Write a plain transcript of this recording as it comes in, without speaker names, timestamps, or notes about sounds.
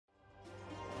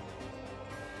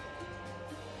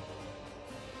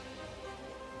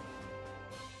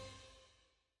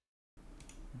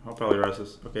Hope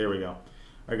Alireza's... Okay, here we go.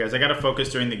 Alright guys, I gotta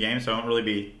focus during the game, so I won't really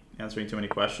be answering too many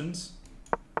questions.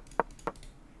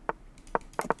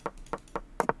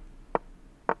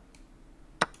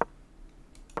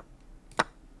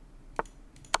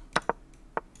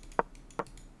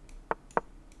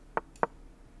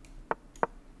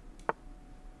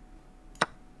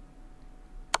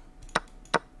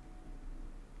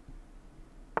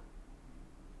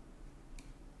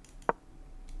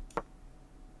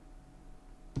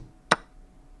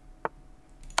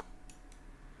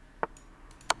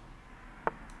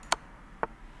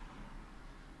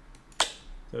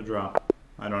 So draw.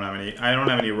 I don't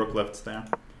have any rook lifts there.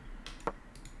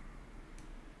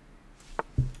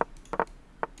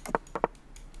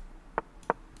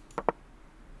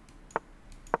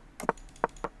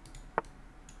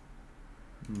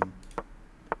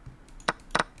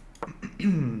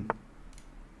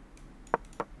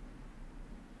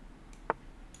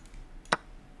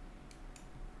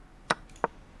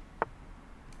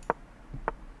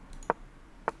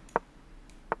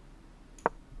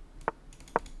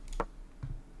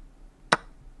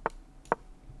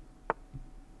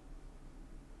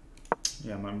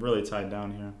 Yeah, I'm really tied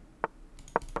down here.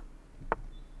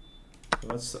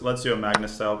 So let's do a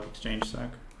Magnus style exchange sec.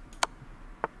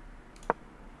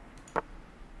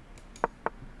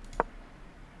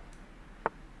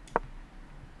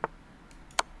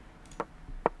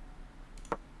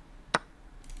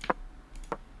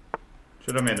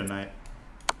 Should have made a knight.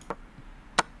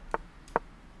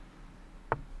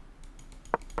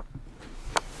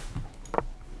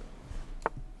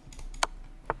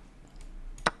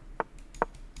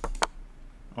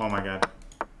 Oh my god.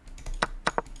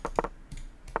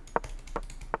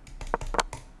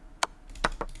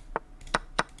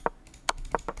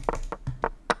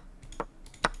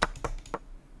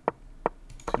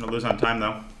 He's gonna lose on time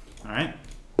though. Alright.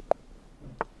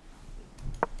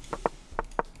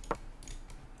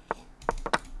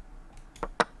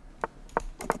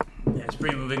 Yeah, his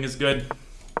pre-moving is good.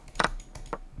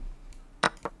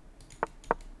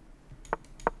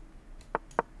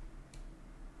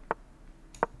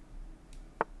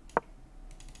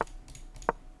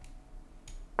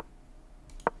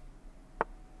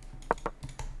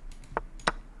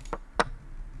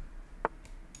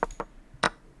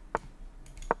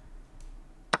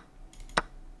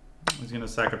 He's gonna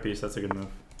sack a piece, that's a good move.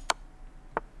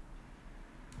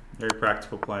 Very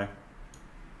practical play.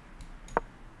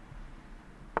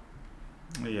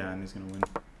 Yeah, and he's gonna win.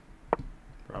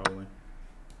 Probably.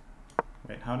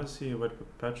 Wait, how does he avoid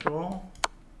perpetual?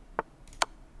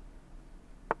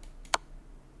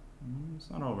 It's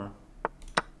not over.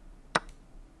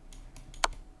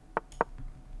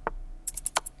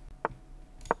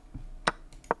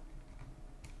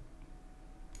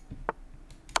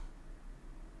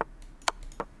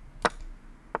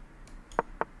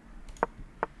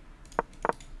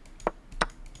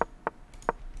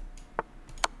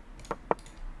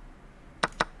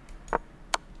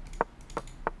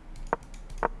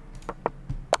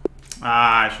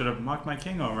 Ah, I should have walked my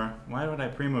king over. Why would I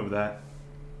pre-move that?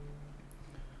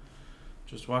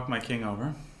 Just walk my king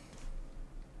over.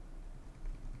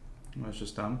 That's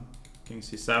just dumb. King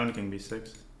c7, king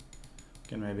b6.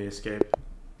 Can maybe escape.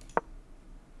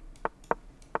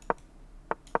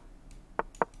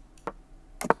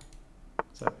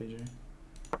 What's that, PJ?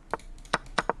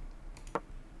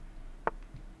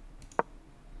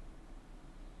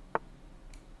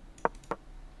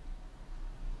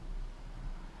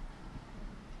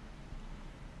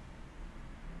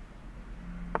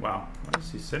 Wow, what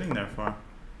is he sitting there for?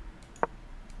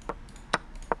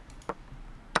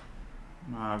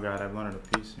 Oh god, I've blundered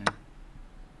a piece here.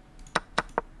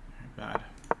 Oh god.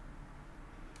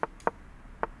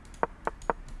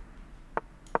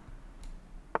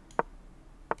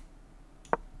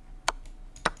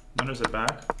 Blunders it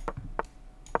back.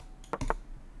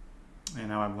 And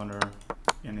now I blunder,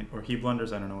 or he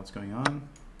blunders, I don't know what's going on.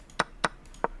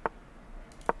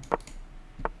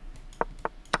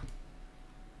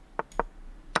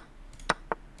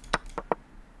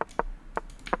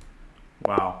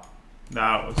 Wow,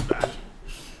 that was bad.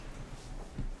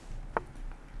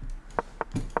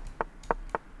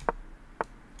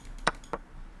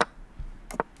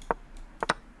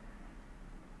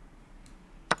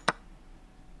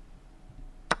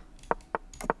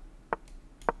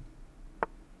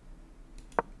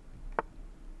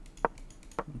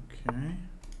 Okay,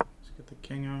 let's get the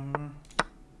king over.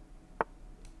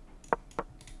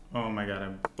 Oh my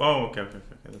god, oh, okay,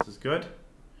 this is good.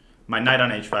 My knight on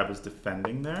h5 was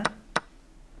defending there.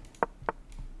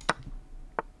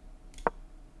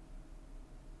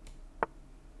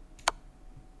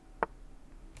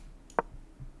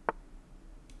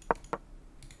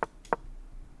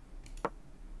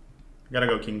 I gotta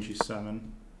go king g7.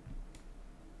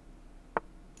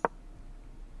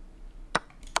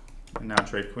 And now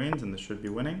trade queens, and this should be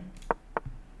winning.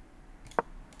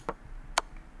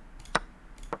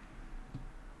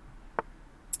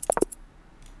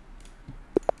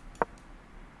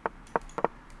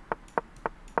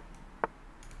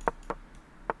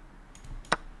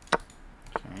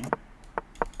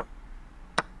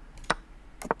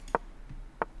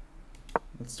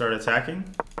 Start attacking.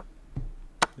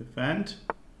 Defend.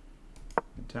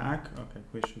 Attack. Okay,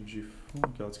 bishop g4.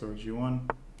 Okay, let's go with g1.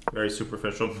 Very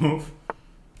superficial move.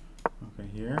 Okay,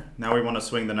 here. Now we want to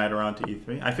swing the knight around to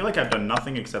e3. I feel like I've done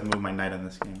nothing except move my knight in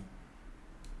this game.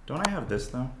 Don't I have this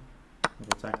though?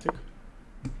 Little tactic.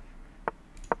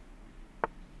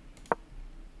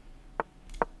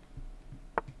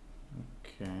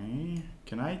 Okay.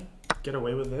 Can I get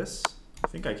away with this? I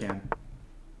think I can.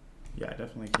 Yeah, I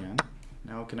definitely can.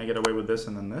 Now can I get away with this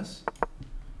and then this?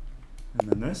 And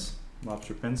then this?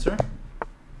 Lobster pincer.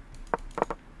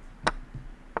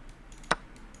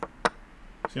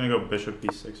 He's gonna go bishop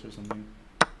b6 or something.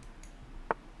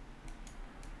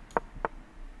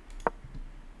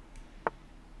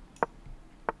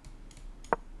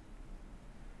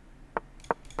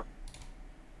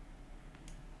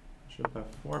 Bishop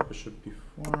f4, bishop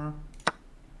b4.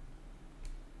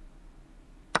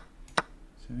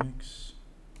 6.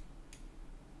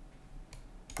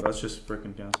 Let's just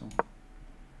frickin' castle.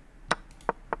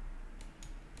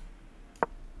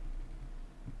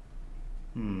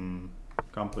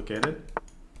 Complicated.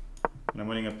 And I'm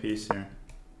winning a piece here.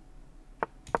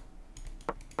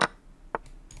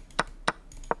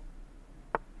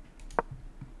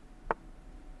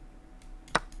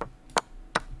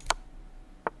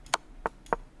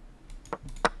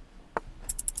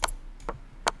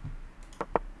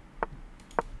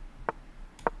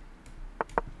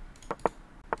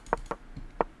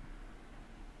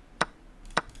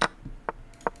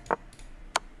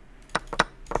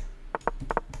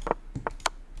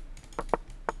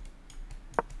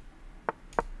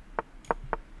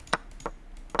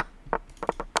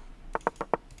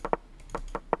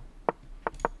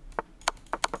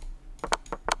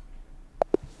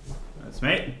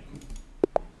 Mate.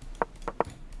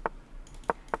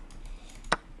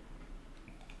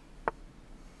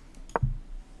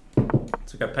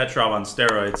 It's like a Petrov on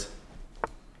steroids.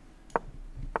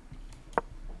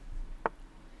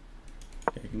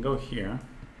 Okay, you can go here.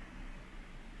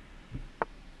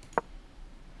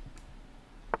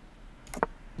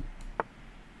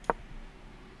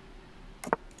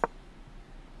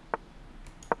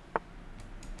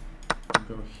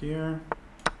 Go here.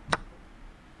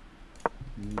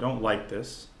 Don't like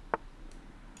this.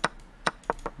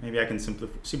 Maybe I can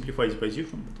simplify this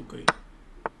position, but okay.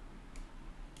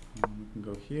 We can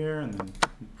go here and then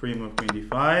pre-move queen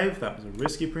d5. That was a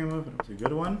risky pre-move, but it was a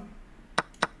good one.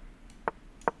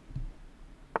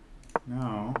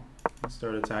 Now, let's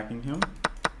start attacking him.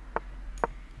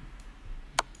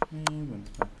 Okay, wins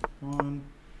back the pawn.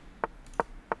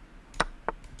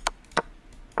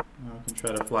 Now I can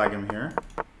try to flag him here.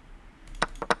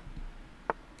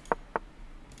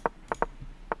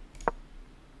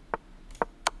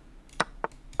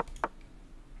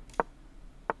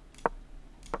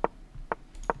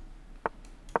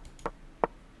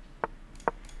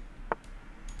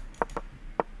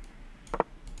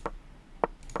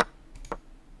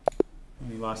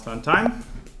 Lost on time.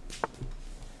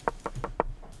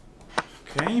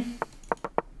 Okay.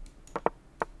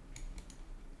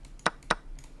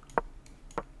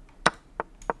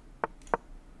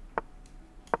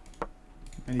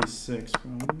 Knight e6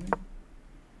 probably.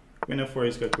 Queen f4,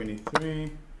 he's got queen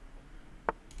e3.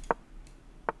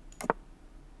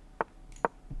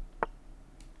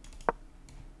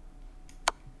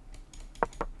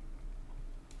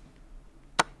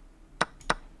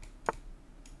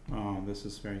 This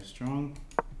is very strong.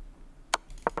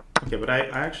 Okay, but I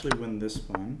actually win this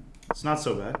one. It's not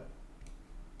so bad.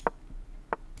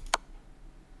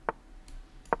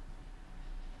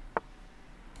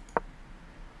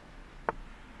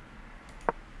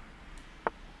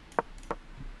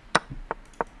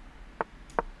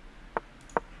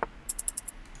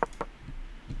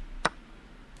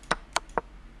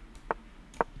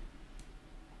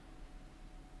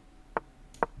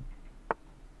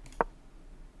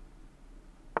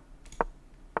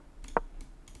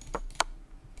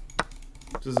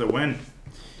 This is a win.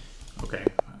 Okay.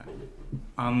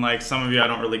 Unlike some of you, I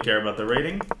don't really care about the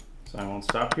rating, so I won't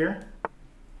stop here.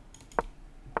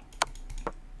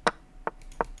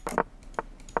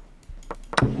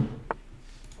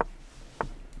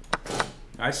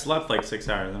 I slept like 6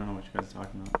 hours. I don't know what you guys are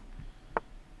talking about.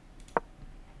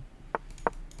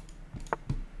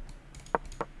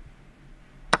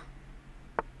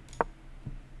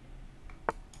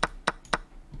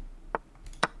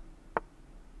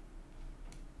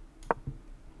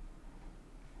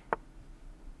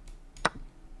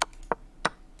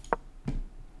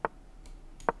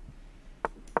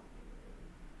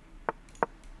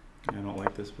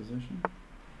 this position.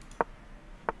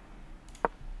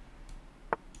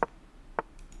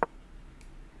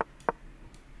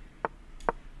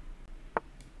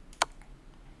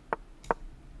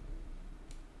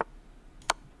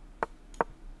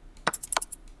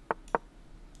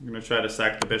 I'm going to try to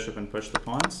sack the bishop and push the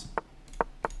pawns.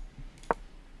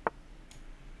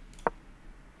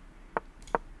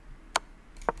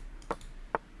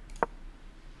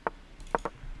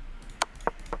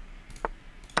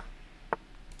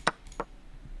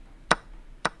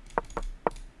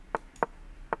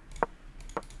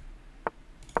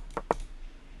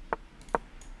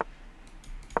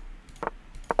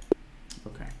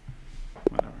 Okay,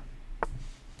 whatever.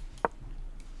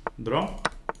 Draw.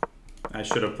 I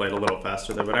should have played a little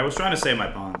faster there, but I was trying to save my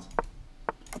pawns.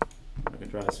 Okay,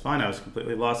 draw is fine. I was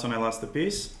completely lost when I lost the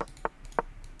piece.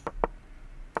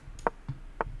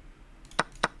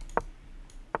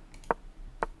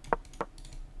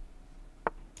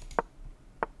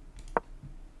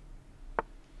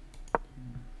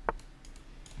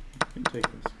 I can take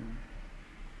this guy.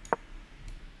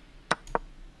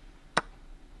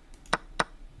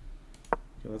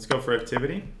 Okay, let's go for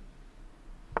activity.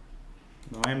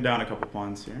 No, I am down a couple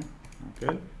pawns here. Not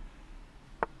good.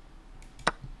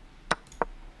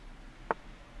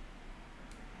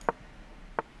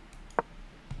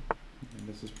 And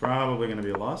this is probably going to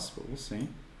be a loss, but we'll see.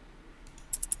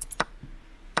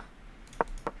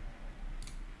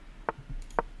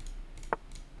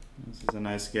 This is a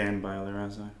nice game by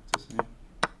Alireza, I have to say.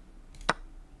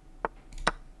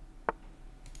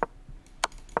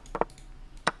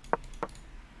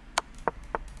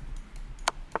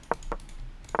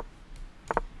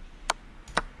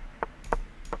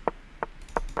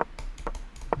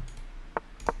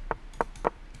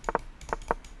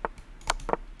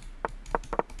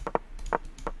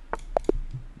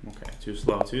 Too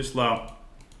slow, too slow.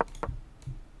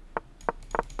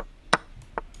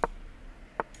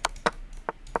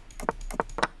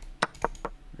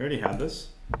 We already had this.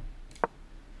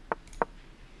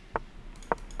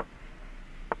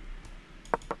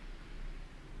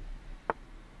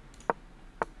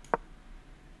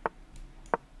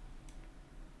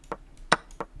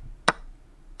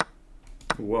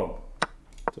 Whoa,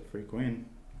 it's a free queen.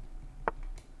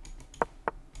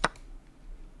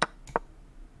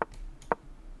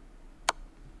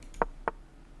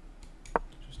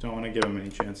 Don't want to give him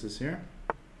any chances here.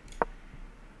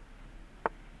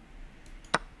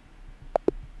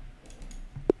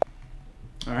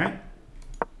 All right.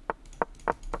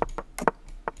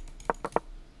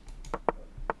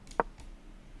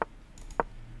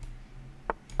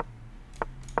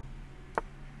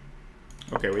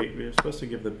 Okay, we're supposed to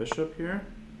give the bishop here.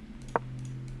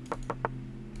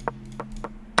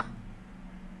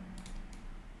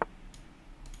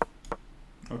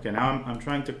 Okay, now I'm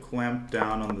trying to clamp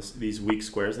down on these weak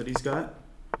squares that he's got.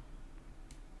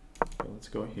 So let's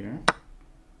go here.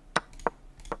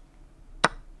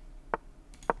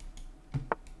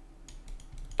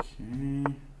 Okay,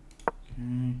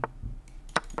 okay.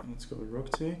 Let's go with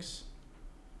rook takes.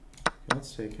 Okay,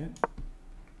 let's take it.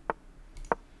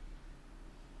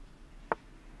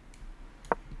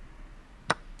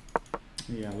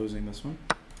 Yeah, losing this one.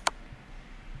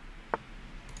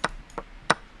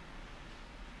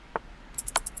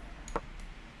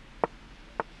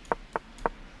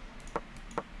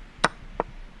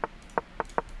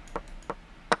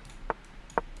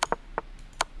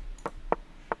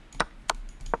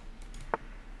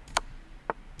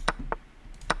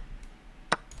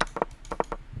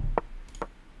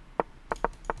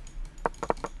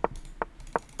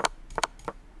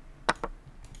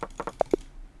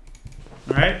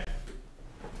 All right.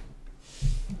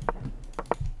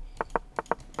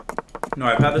 No,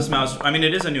 I've had this mouse. I mean,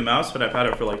 it is a new mouse, but I've had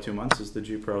it for like 2 months. It's the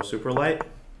G Pro Super Light.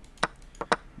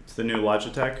 It's the new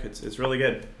Logitech. It's really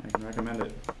good. I can recommend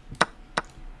it.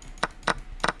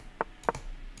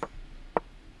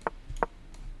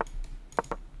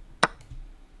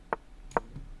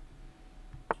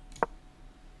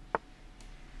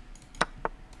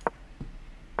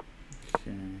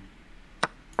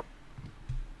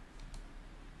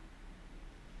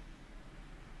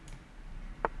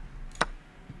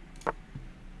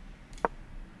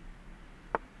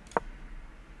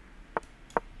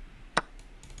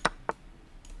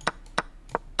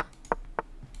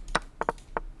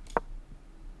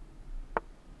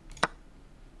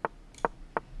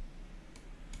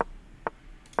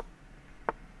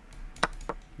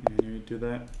 Do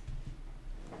that.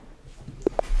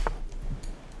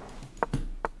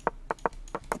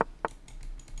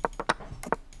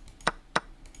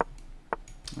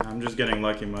 I'm just getting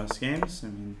lucky most games. I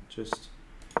mean, just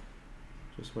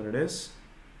just what it is.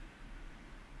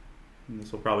 And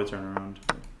this will probably turn around.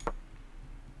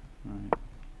 Alright.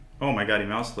 Oh my god, he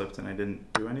mouse flipped and I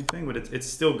didn't do anything, but it's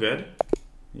still good.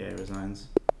 Yeah, he resigns.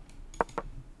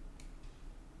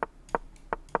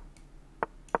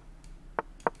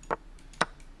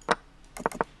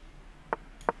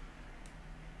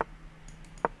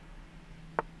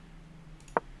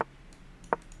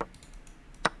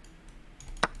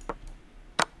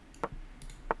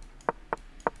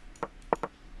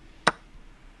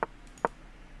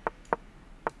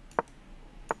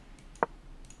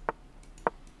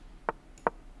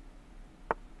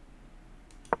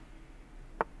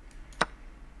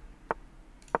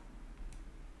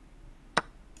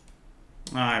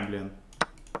 Ah, blin.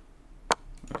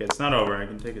 Okay, it's not over. I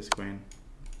can take his queen.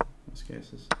 In most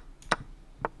cases.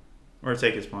 Or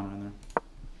take his pawn rather.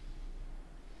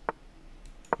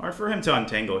 Hard for him to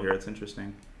untangle here. It's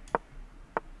interesting.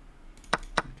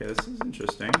 Okay, this is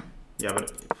interesting. Yeah,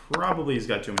 but probably he's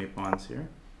got too many pawns here.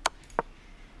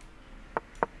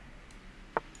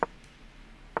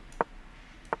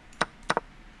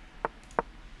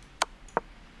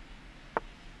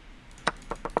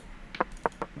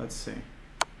 Let's see.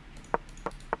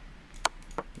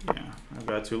 Yeah, I've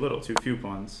got too little, too few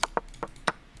pawns.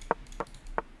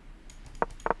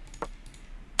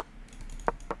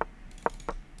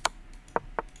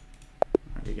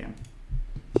 Alright, game.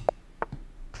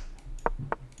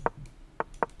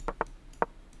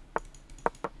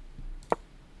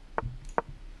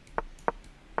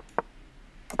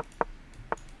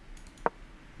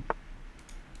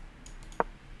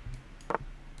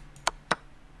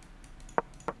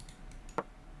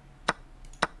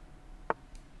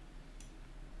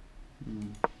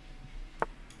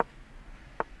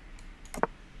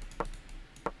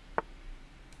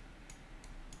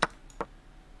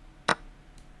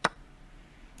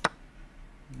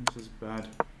 This is bad.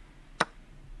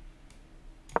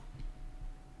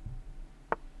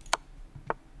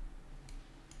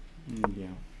 Yeah,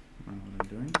 I don't know what I'm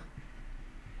doing.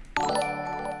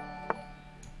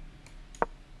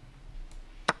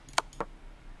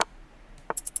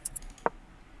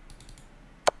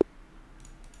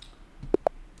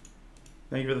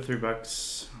 Thank you for the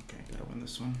 $3. Okay, gotta win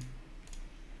this one.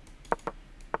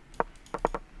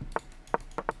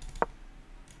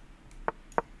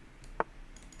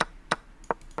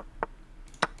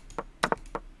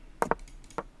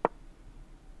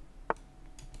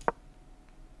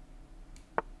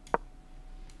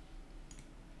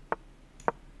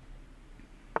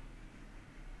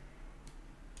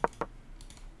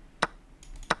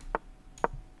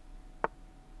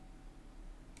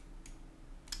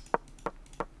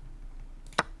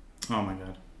 Oh my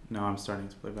god. Now I'm starting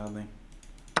to play badly.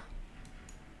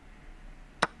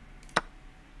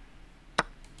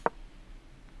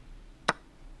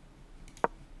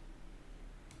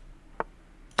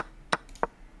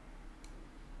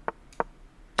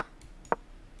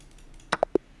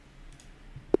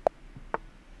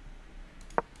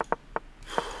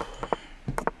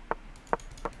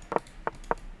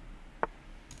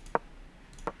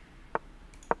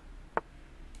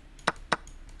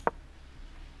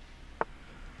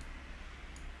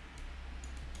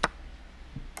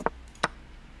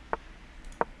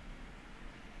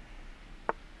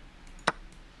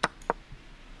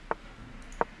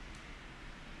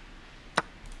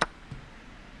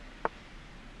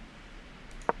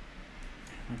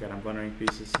 God, I'm blundering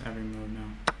pieces every move now.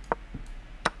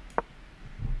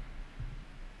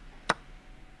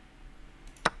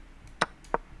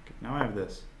 Okay, now I have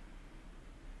this.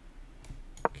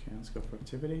 Okay, let's go for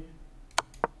activity.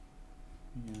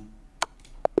 Yeah.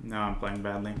 Now I'm playing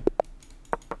badly.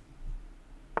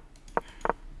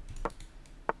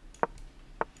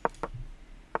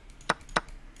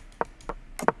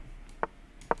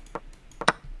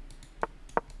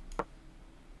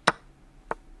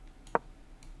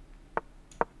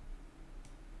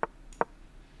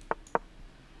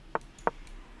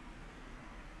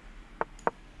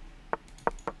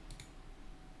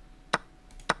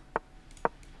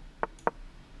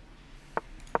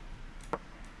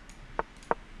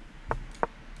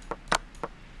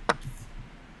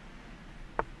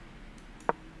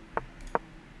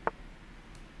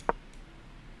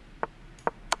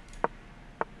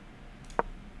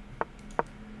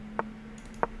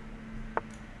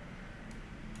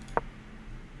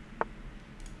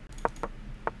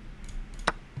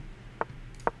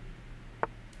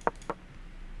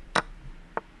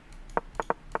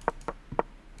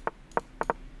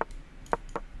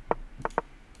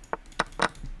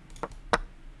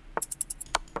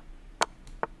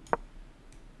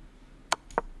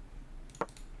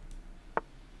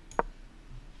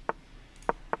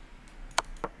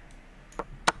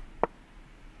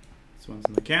 one's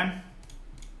in the can.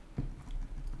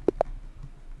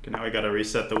 Okay, now we gotta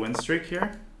reset the win streak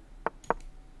here.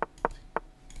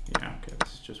 Yeah, okay,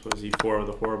 this just was e4 with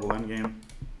a horrible endgame.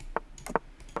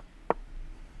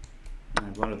 And I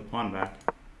blundered the pawn back.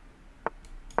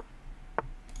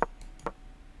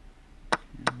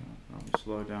 Probably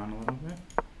slow down a little bit.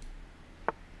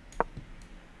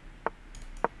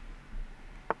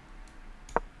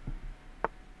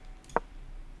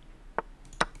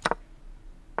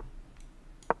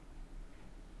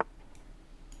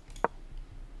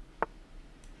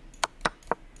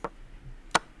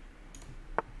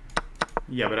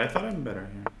 Yeah, but I thought I'm better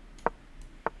here.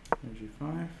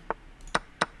 G5.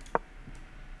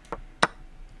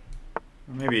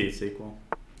 Or maybe it's equal.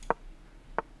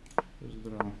 There's the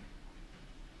draw.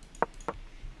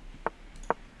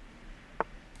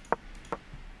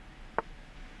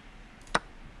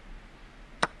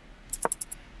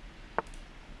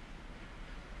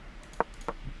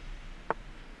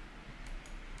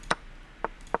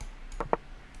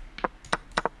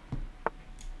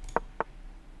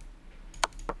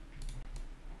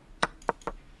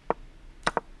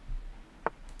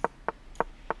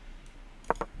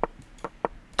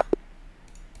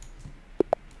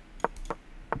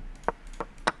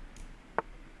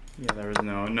 Yeah, there was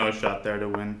no shot there to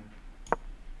win.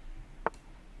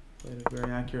 Played it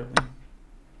very accurately.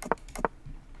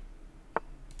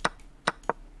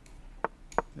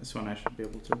 This one I should be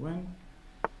able to win.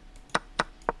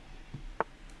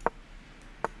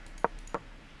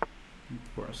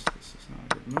 Of course, this is not a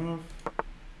good move.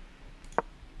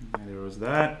 Neither was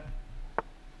that.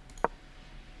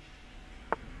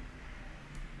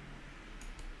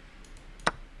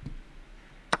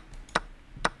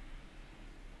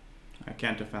 I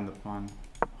can't defend the pawn.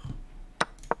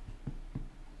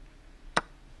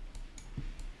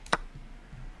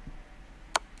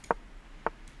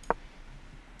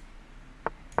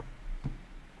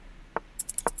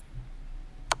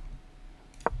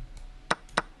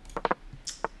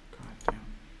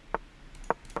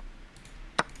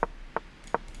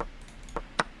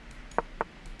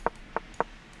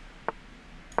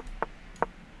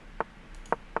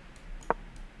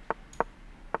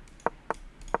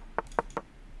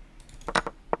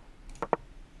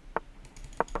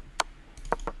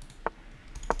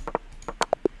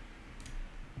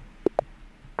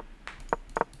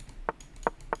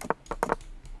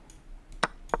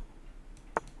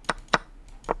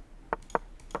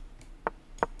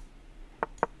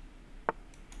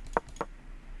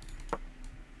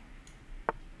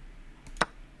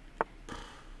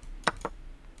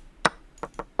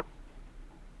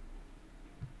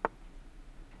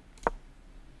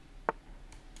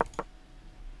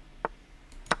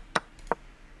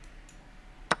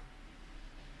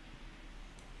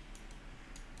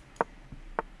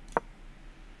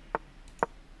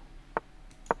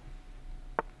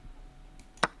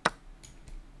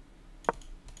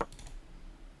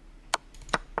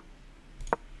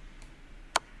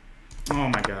 Oh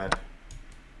my god.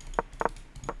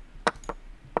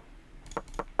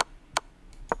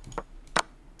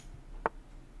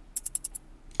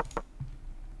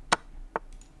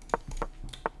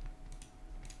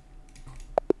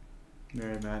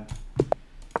 Very bad.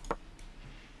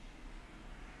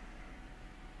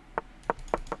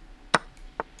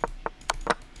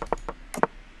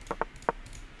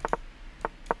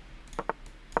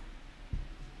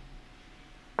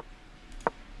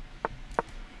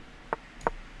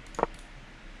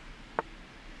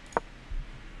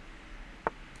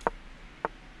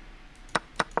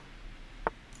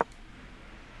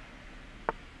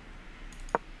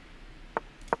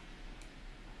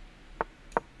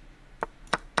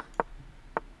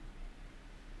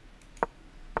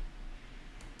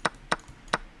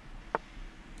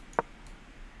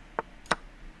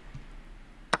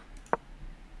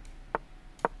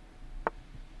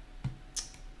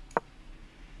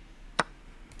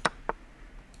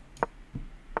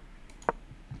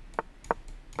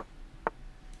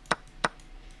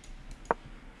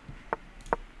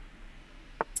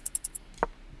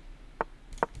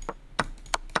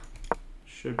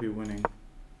 Should be winning.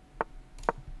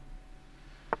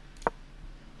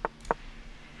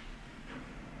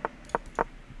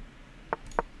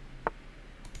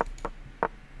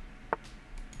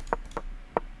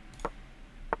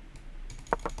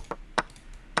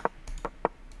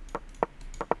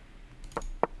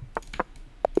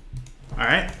 All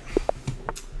right.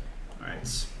 All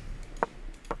right.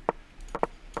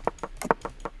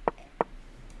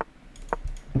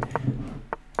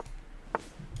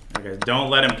 Okay, don't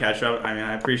let him catch up. I mean,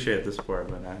 I appreciate the support,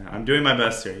 but I'm doing my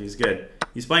best here. He's good.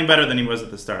 He's playing better than he was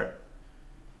at the start.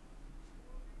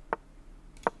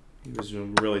 He was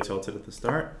really tilted at the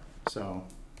start, so.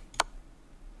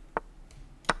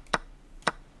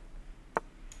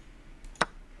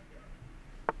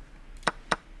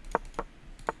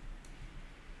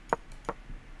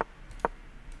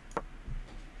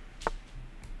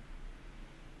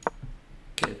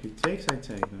 Okay, if he takes, I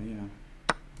take, though, yeah.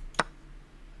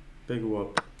 Big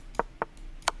whoop.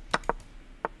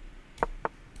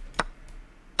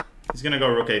 He's gonna go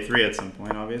rook a3 at some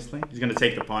point, obviously. He's gonna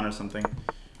take the pawn or something.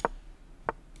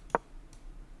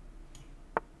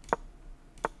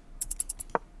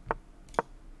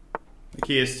 The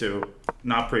key is to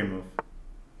not pre-move.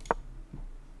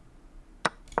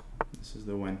 This is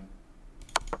the win.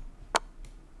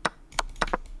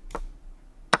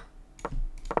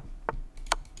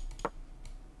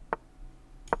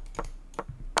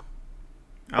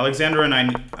 Alexandra and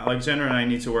I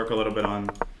need to work a little bit on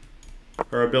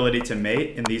her ability to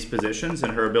mate in these positions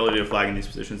and her ability to flag in these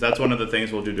positions. That's one of the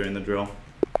things we'll do during the drill.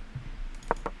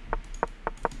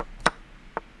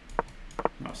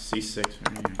 Oh, c6,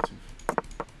 very active.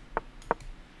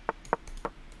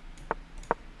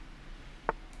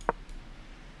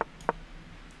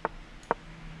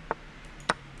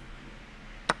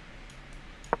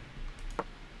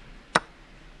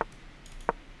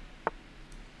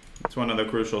 It's one of the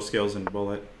crucial skills in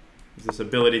Bullet. Is this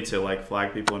ability to like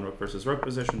flag people in rook versus rook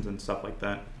positions and stuff like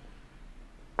that.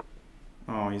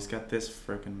 Oh, he's got this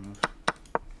frickin' move.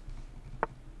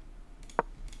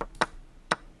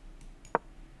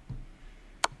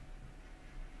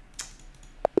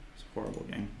 It's a horrible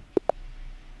game.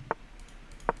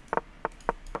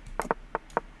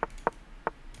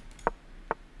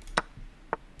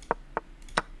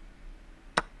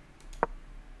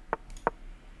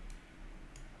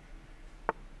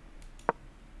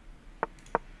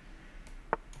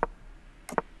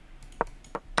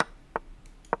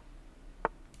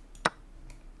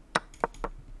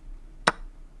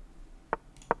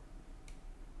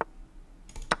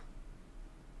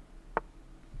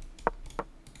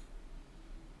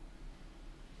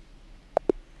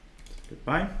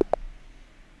 Goodbye.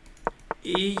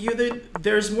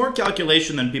 There's more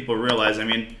calculation than people realize. I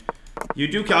mean, you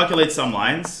do calculate some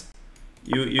lines.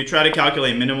 You try to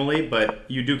calculate minimally, but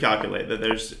you do calculate. That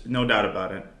there's no doubt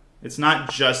about it. It's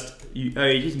not just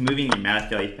you're just moving your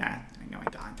mouse really fast. Oh my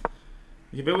god.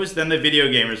 If it was, then the video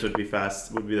gamers would be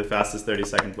fast. Would be the fastest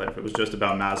 30-second player if it was just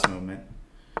about mouse movement.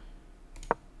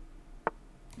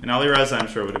 And Alireza, I'm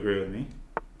sure, would agree with me.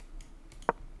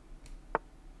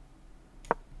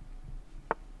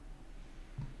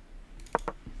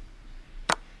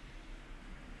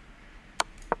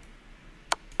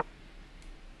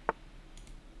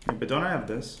 But don't I have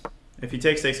this? If he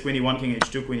takes queen e1, king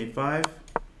h2, queen e5,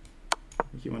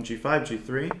 e1, g5,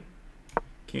 g3,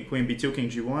 king, queen b2, king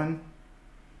g1,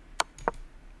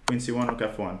 queen c1, rook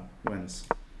f1, wins.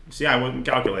 You see, I wasn't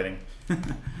calculating.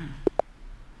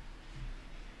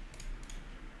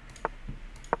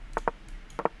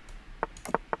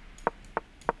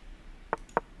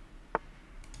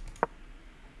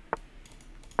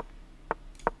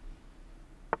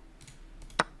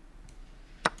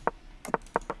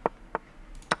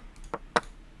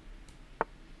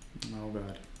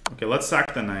 Okay, let's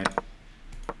sack the knight.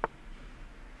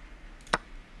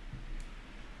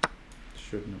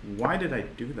 Shouldn't have. Why did I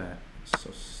do that? It's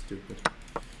so stupid.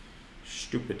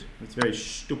 Stupid. It's very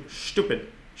stupid.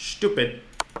 Stupid.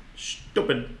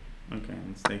 Okay,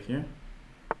 let's take here.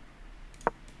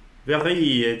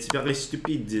 It's very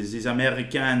stupid. These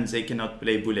Americans, they cannot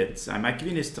play bullets. My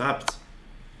queen is trapped.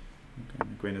 Okay,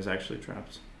 my queen is actually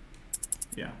trapped.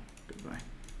 Yeah, goodbye.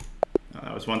 Oh,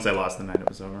 that was once I lost the knight, it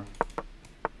was over.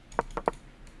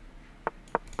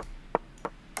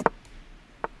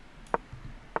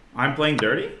 I'm playing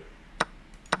dirty?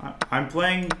 I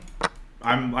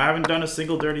haven't done a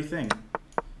single dirty thing.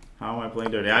 How am I playing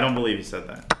dirty? I don't believe he said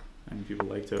that. I mean, people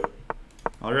like to.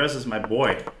 Alireza is my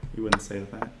boy. He wouldn't say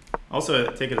that. Also,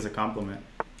 take it as a compliment.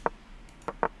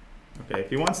 Okay,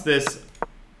 if he wants this,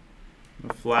 I'm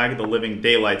gonna flag the living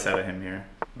daylights out of him here.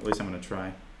 Or at least I'm gonna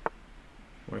try.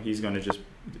 Or he's gonna just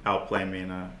outplay me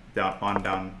in a pawn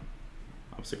down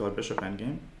obstacle or bishop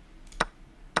endgame.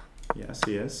 Yes,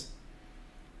 he is.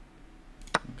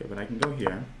 Okay, but I can go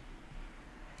here.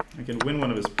 I can win one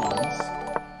of his pawns.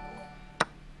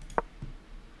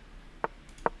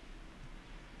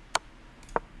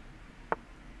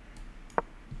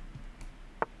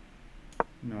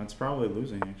 No, it's probably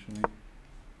losing, actually.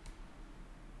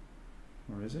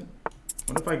 Or is it?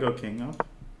 What if I go king up?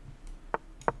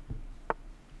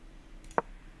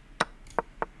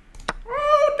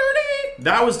 Oh, dirty!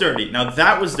 That was dirty. Now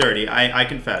that was dirty. I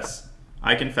confess.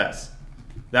 I confess.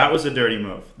 That was a dirty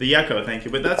move. The echo, thank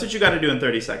you. But that's what you got to do in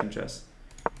 30-second chess.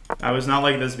 I was not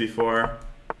like this before.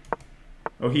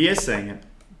 Oh, he is saying it.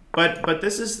 But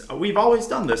this is, we've always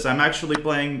done this. I'm actually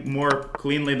playing more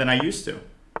cleanly than I used to.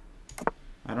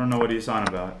 I don't know what he's on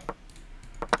about.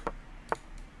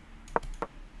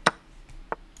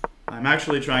 I'm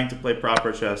actually trying to play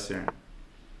proper chess here.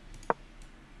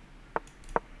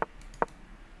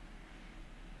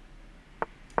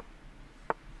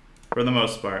 For the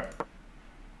most part.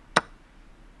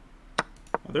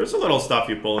 There's a little stuff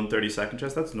you pull in 30-second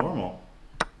chess. That's normal.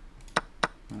 I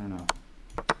don't know.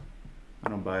 I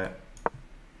don't buy it.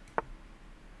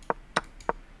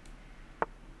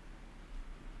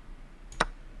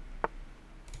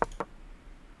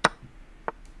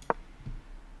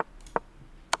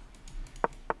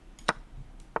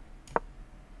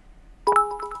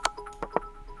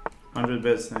 $100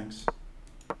 bits, thanks.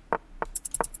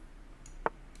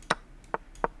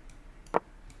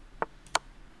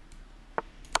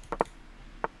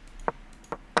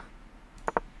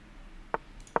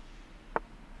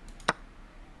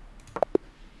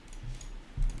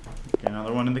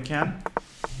 Another one in the can.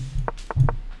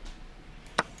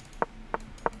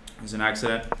 It was an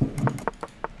accident.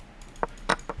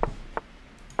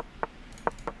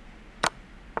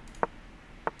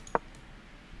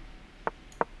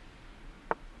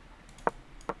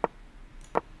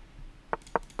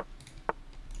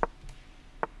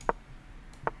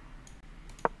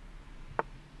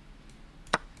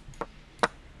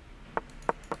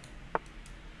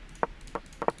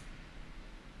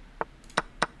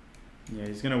 Yeah,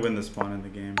 he's gonna win this pawn in the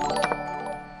game.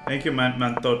 Thank you,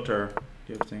 Mantoter,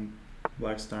 gifting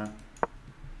Black Star.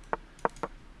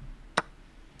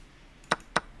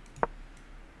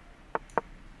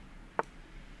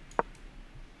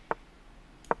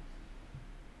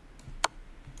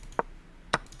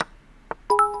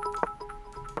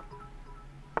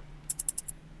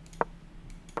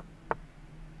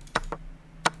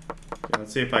 Okay,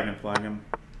 let's see if I can flag him.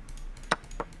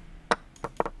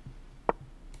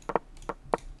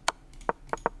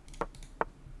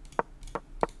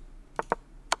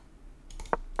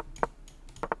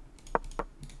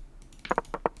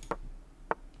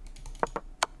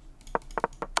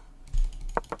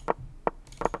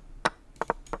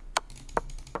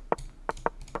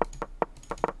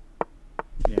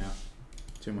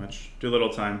 Too much. Too little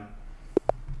time.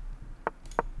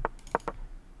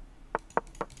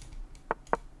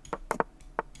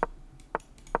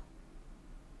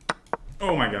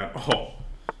 Oh my god. Oh.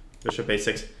 Bishop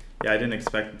a6. Yeah, I didn't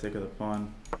expect to take the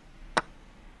pawn.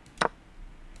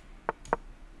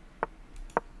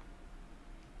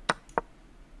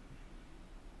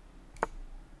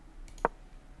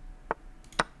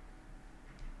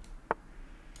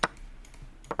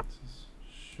 This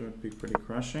should be pretty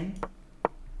crushing.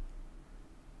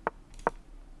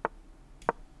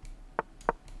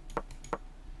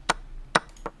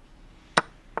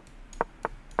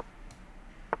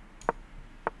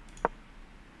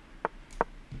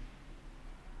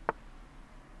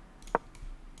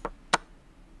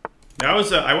 That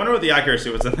was I wonder what the accuracy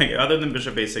was. I think other than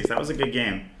Bishop a6, that was a good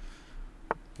game.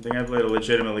 I think I played a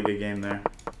legitimately good game there.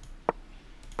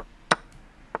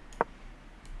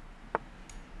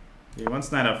 He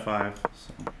wants knight f5.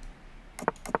 So.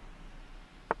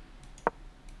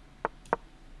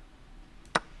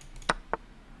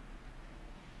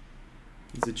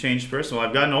 He's a changed person. Well,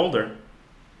 I've gotten older.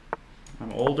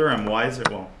 I'm older. I'm wiser.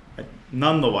 Well,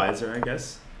 none the wiser, I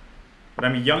guess. But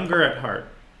I'm younger at heart.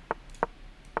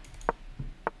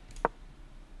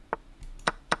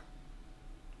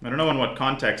 I don't know in what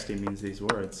context he means these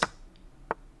words.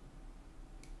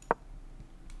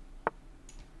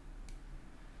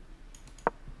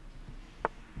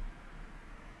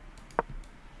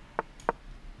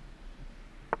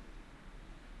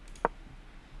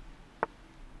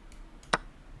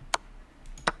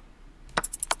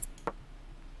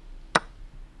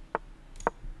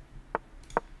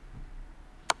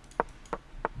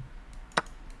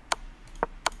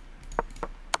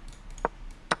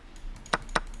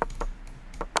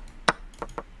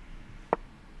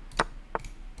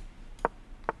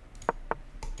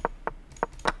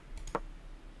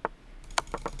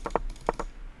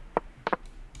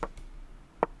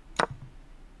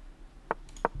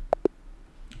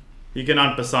 He can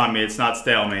en passant me, it's not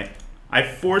stalemate. I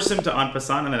force him to en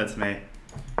passant and then it's mate.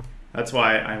 That's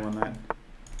why I won that.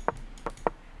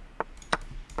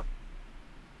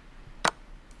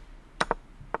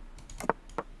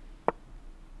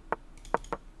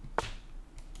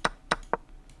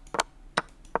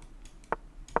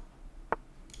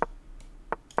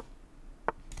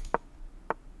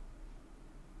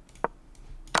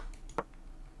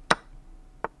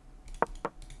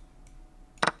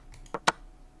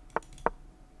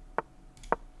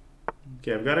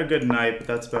 Okay, I've got a good knight, but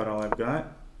that's about all I've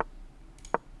got.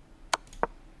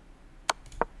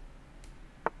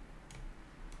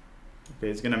 Okay,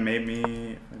 it's gonna mate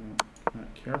me if I'm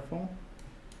not careful.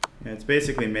 Yeah, it's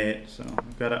basically mate, so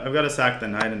I've got to sack the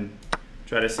knight and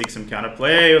try to seek some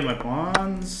counterplay with my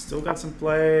pawns. Still got some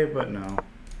play, but no.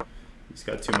 He's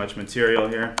got too much material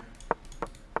here.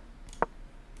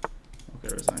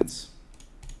 Okay, resigns.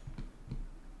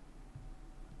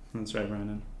 That's right,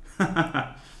 Brandon.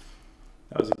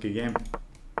 That was a good game.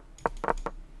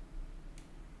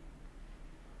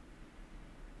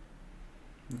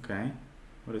 Okay,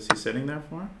 what is he sitting there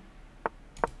for?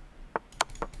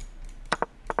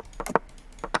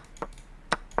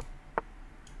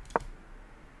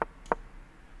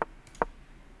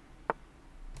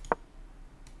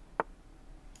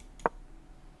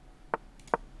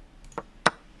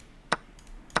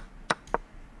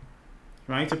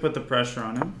 Trying to put the pressure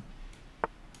on him.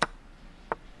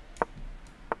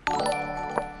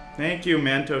 Thank you,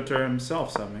 Mantoter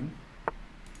himself subbing.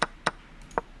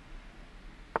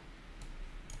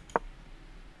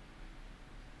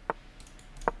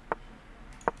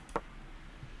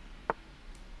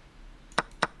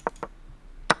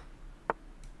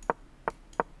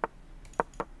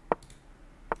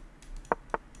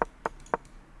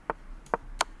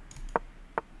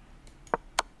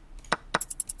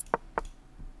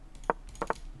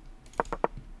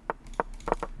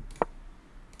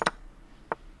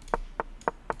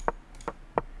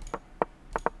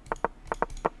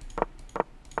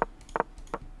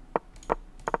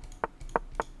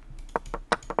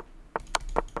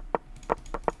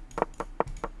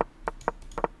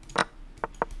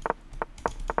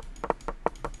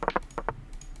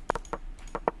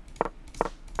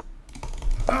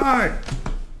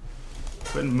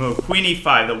 Couldn't move. Queen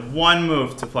e5, the one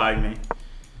move to flag me.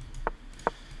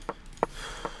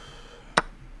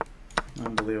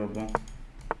 Unbelievable.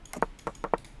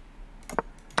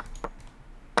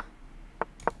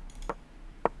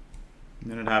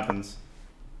 And then it happens.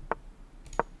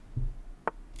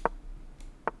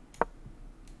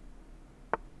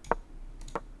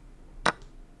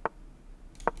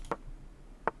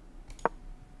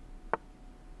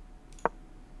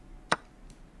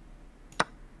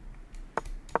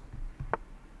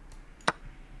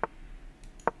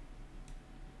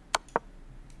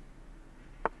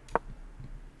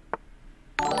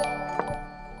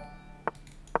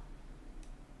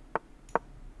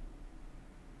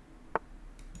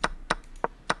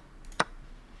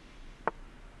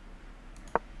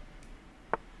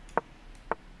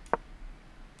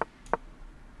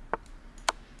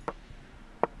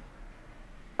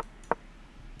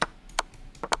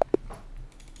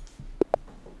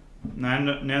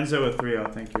 Nanzo with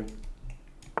 3-0, thank you.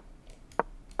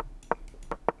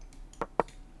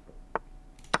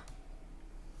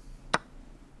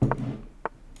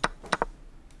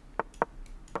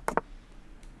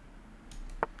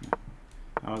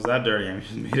 How was that dirty? I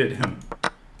just mated him.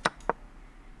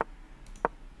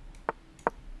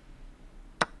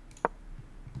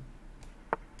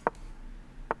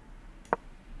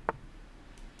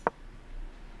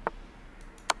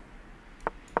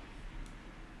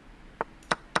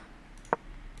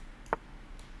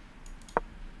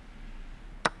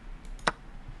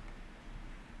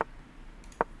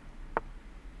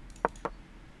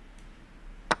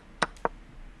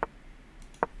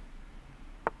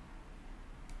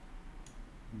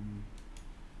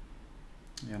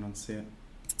 Yeah, I don't see it.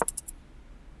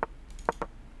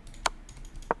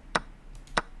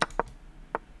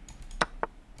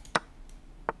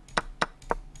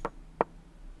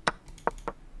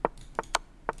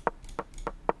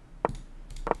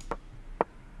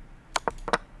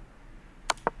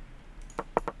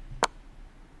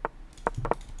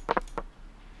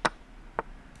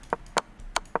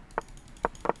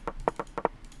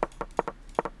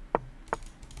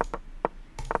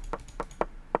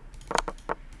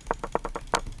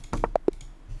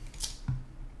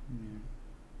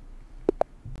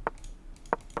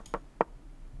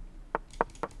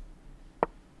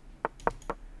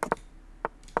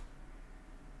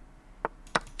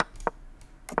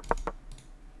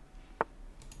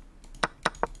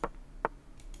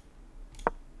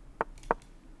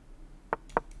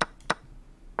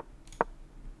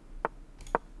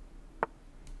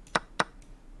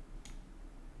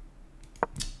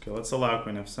 Okay, let's allow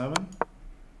queen f7.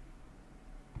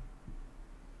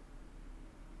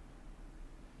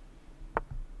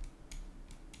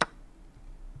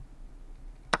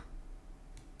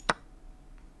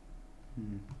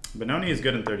 Benoni is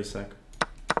good in 30 sec.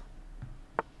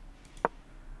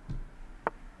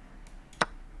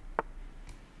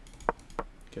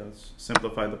 Okay, let's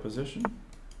simplify the position.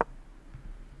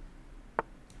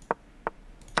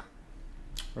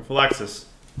 Prophylaxis.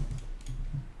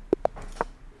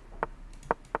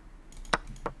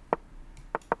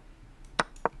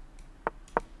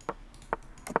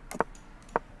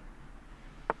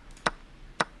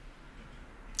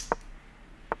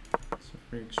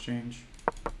 Free exchange.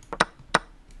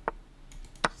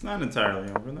 It's not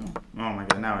entirely over though. Oh my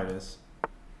god, now it is.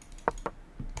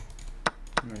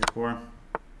 Very poor.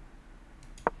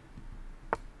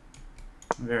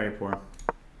 Very poor.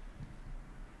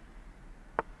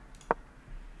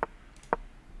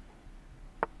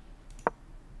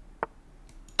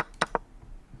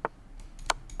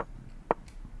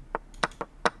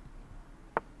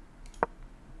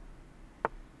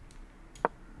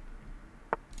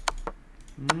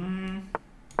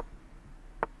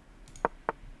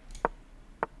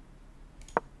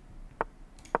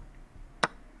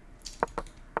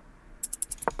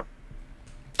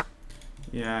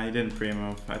 Yeah, he didn't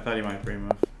pre-move. I thought he might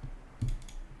pre-move.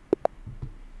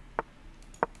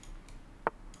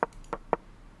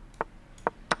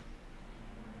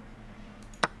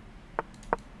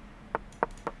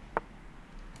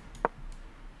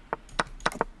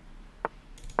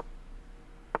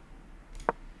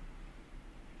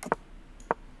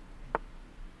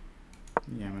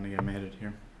 Yeah, I'm gonna get mated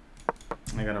here.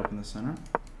 I gotta open the center.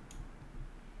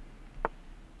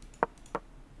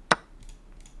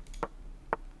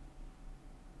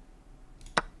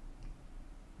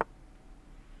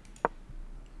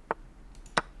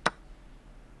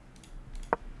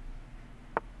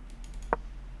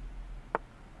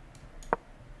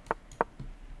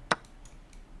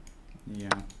 Yeah.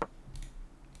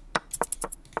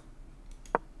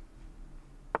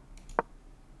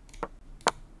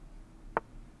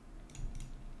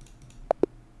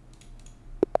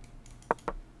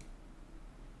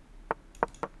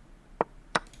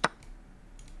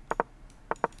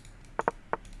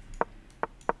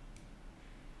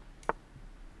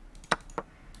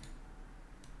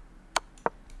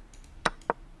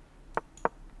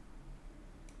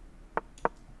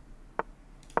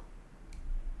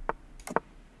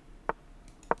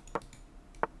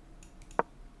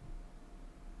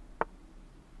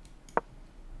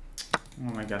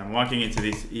 Oh my god, I'm walking into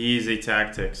these easy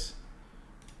tactics.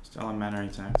 Just elementary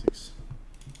tactics.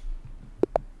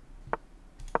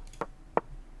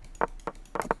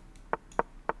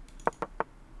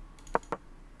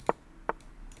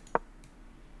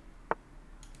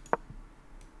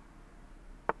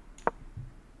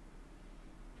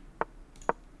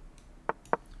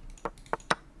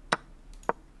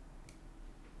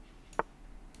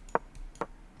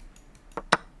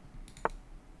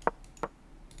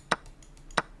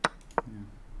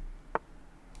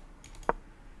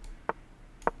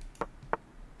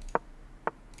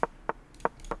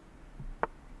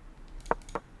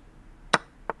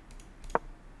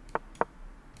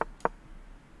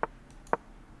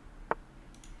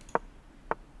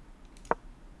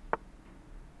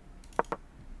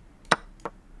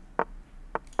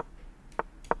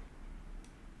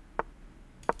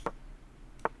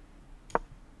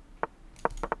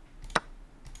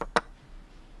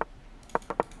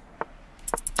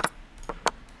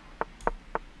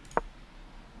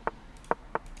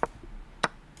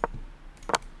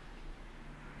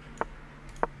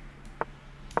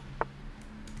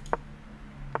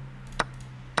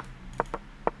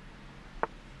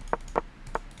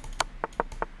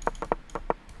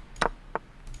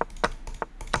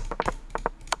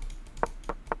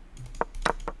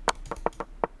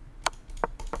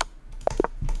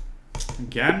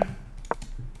 Again?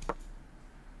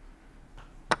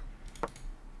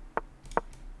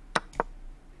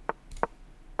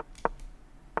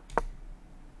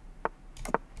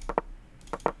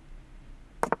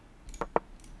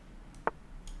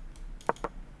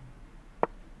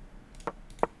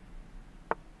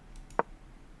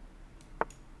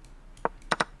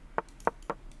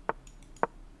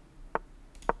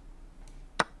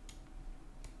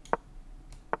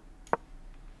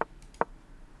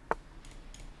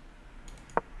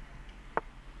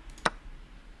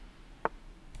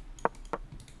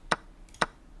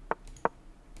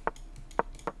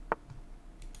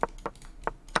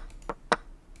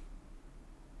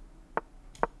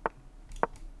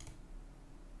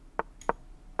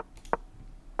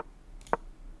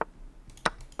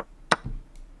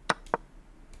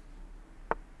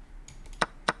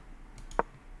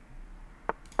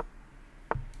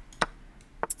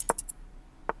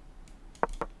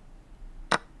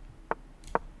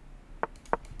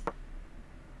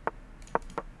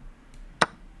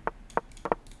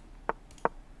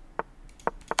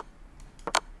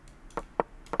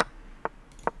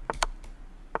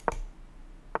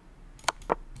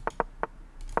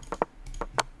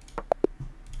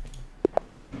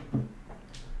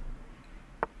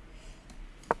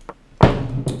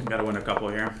 Gotta win a couple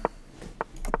here.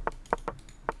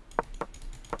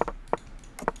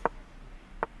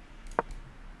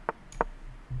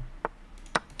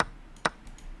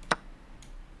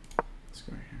 Let's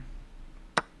go here.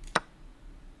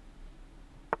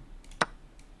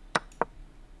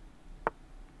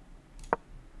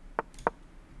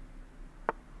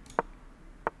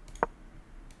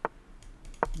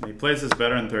 He plays this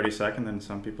better in 32nd than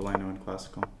some people I know in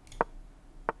classical.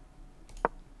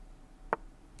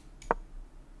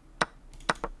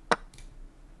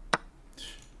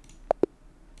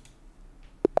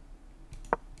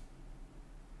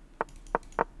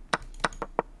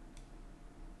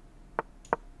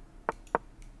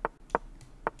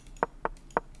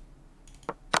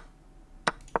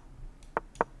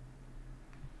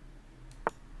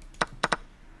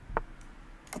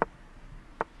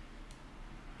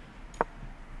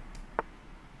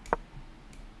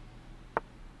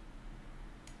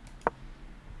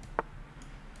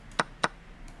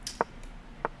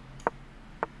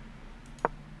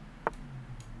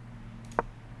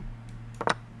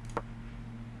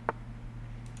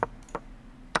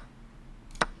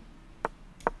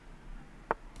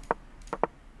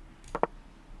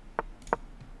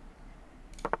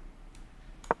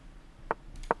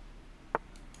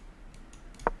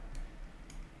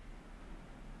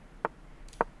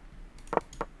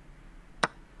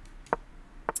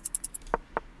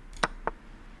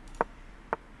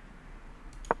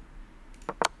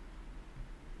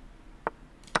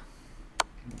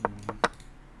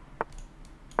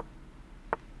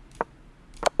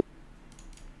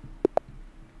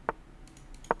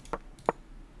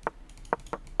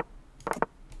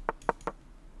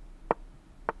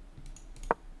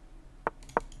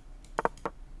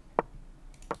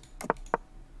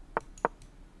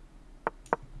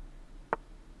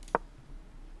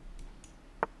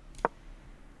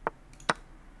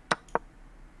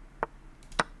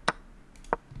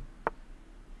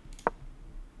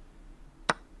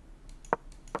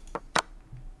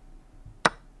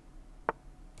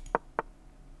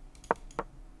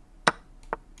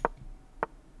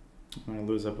 I'm going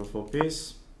to lose up a full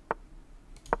piece.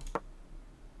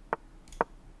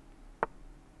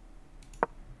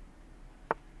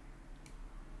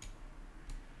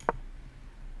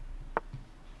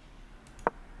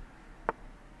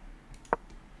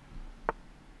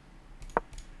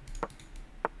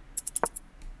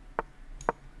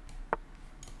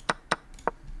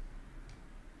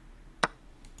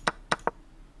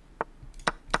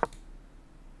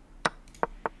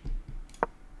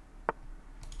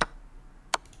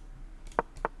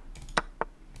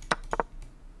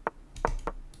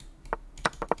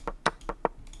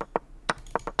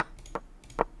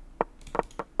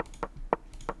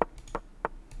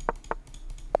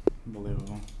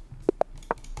 Unbelievable.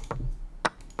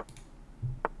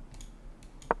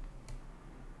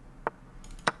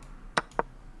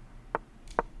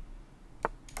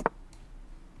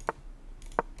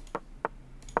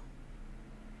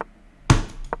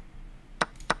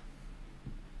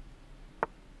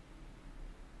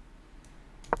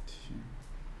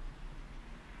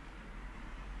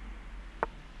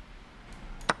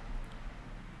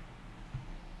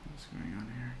 What's going on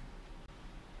here?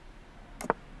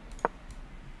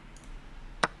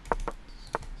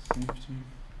 Safety.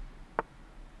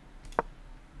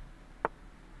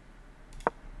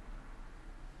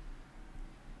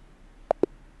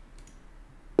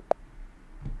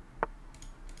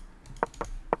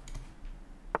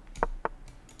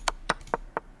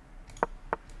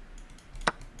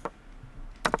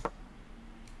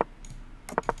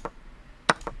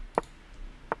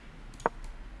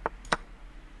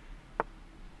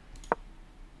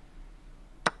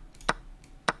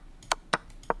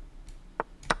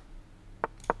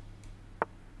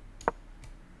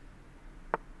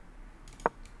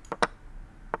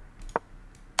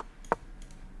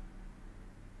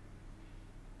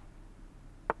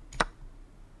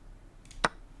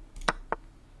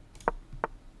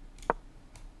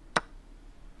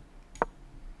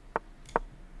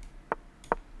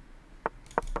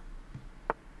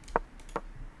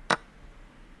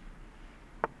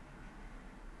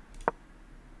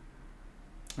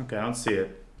 Okay, I don't see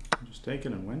it. Just take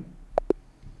it and win.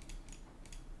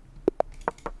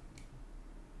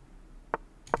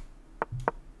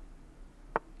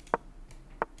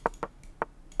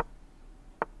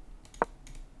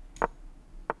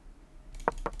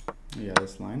 Yeah,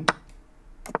 this line.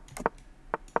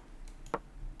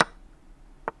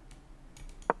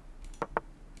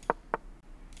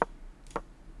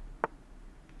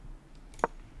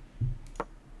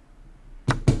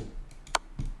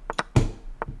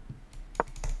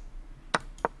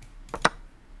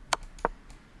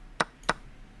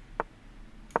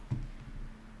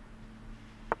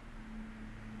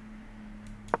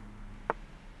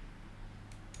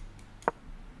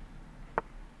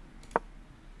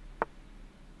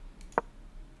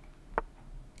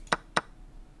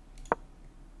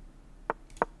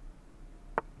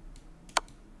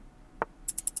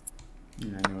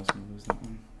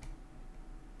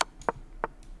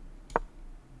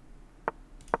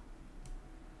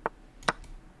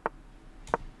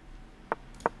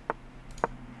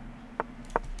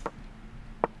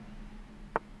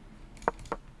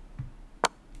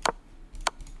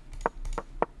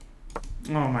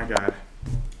 Oh my god.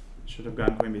 Should have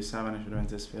gone queen b7. I should have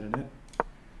anticipated it.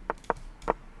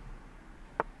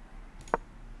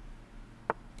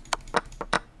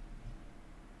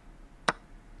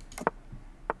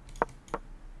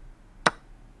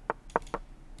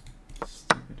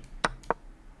 Stupid.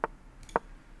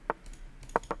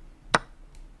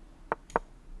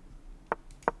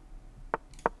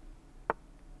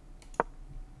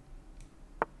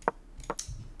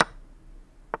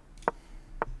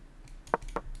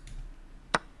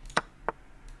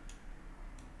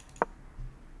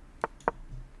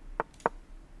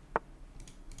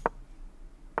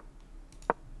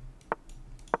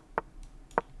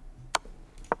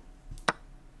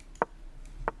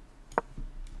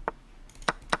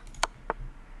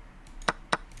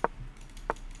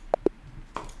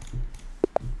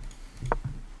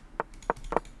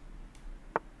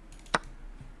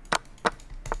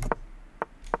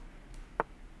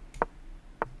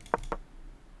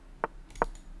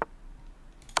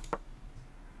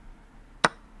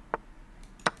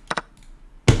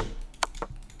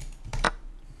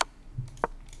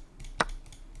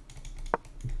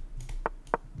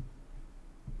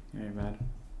 Very bad.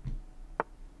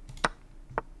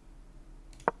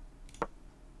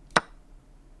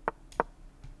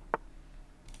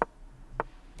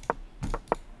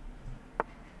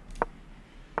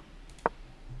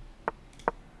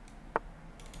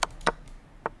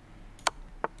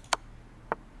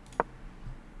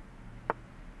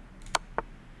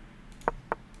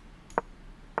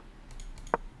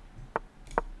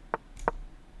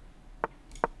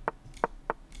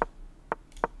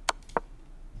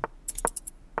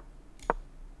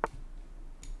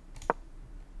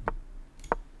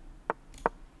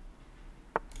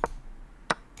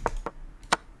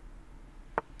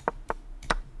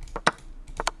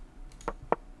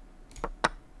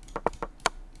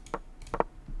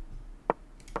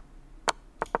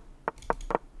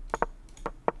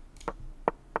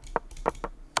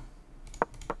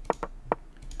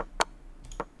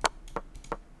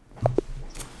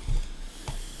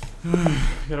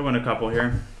 Gotta win a couple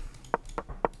here,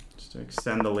 just to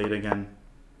extend the lead again.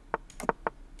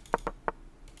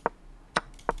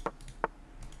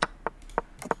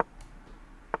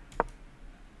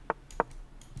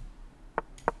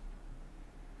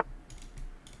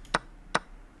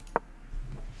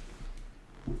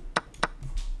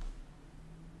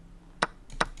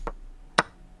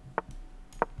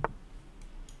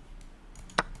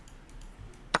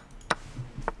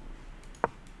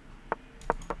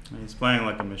 He's playing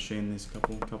like a machine these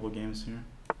couple games here.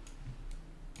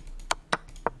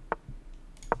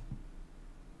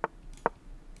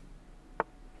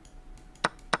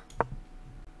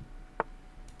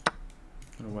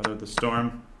 Gotta weather the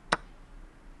storm.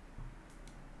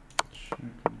 Check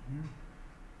in here.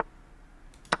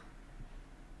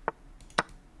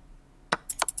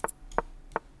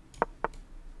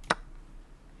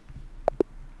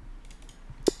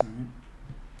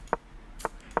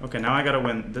 Okay, now I gotta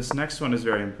win. This next one is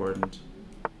very important.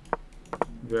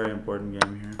 Very important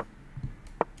game here.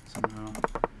 Somehow.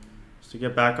 Just to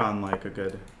get back on like a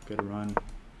good run.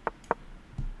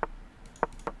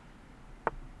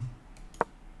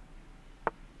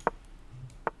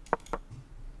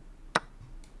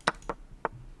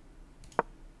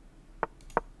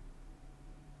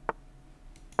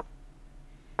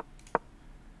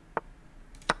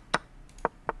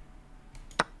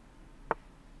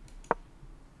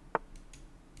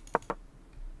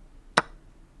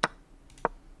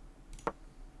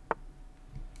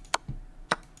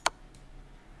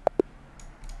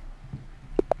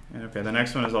 Okay, the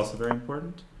next one is also very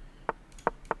important.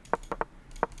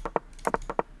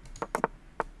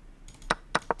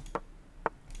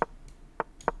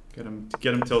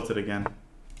 Get him tilted again.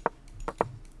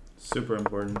 Super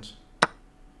important.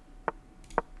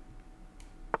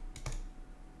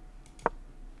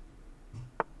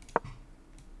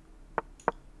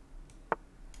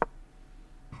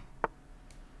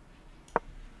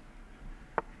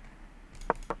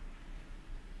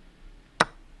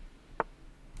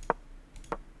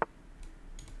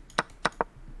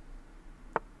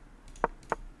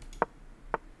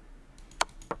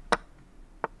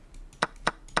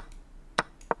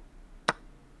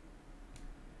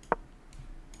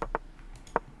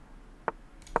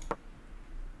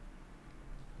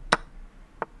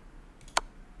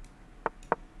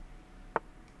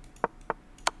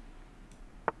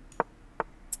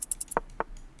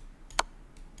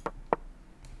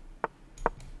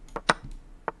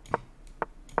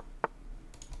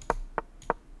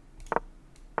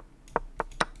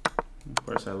 Of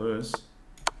course I lose.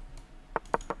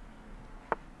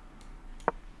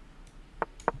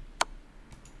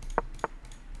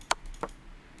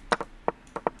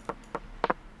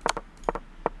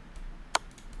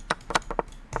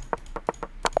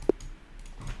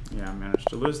 managed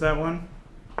to lose that one.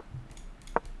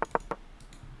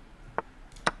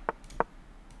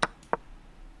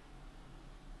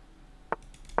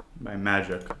 By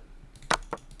magic.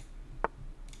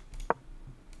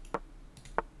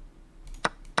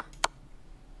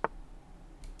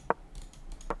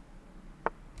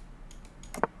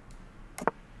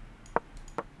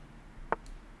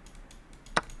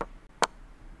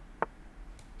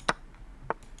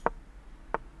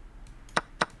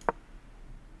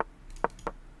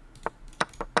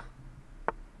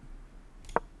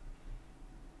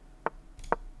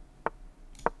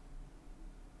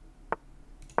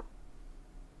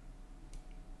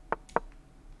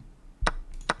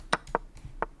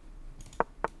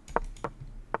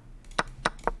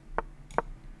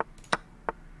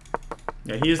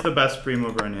 Yeah, he is the best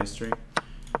pre-mover in history.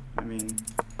 I mean,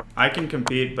 I can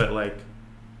compete, but like,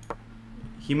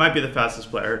 he might be the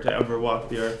fastest player to ever walk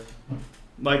the earth.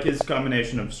 Like his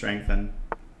combination of strength and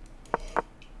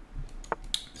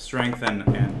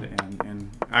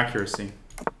accuracy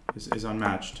is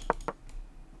unmatched.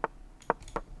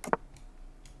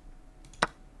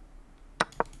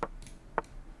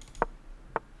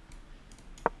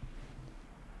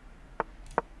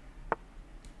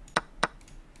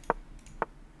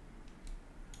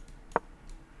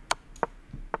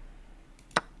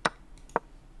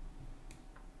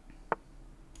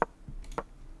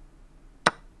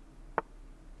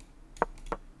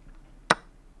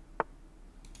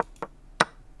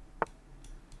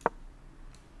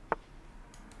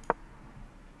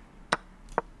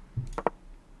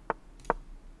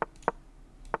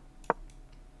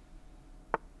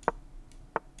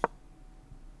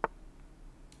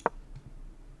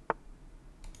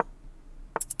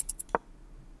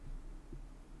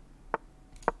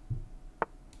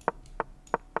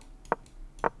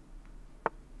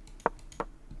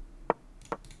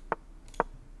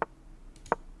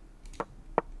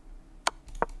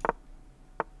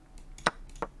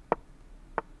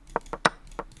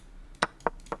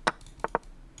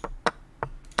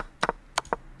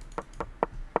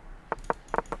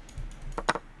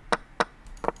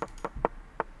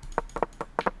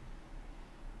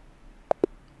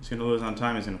 He's gonna lose on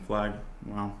time, he's gonna flag.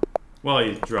 Wow. Well,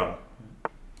 he drew.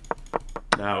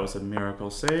 That was a miracle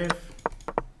save.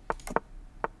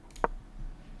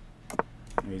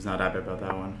 He's not happy about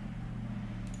that one.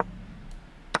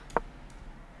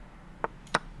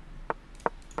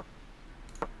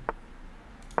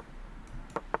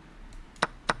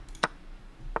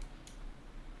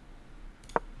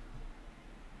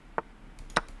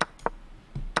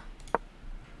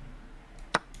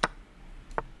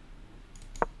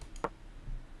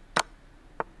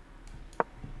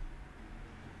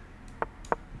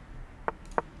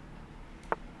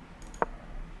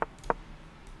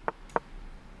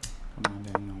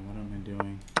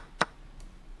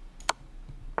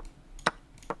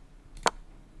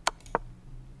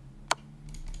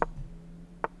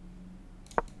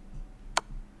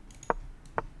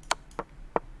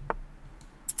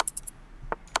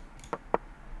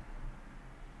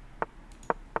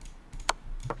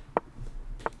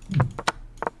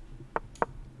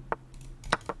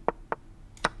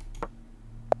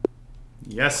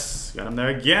 Yes, got him there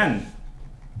again.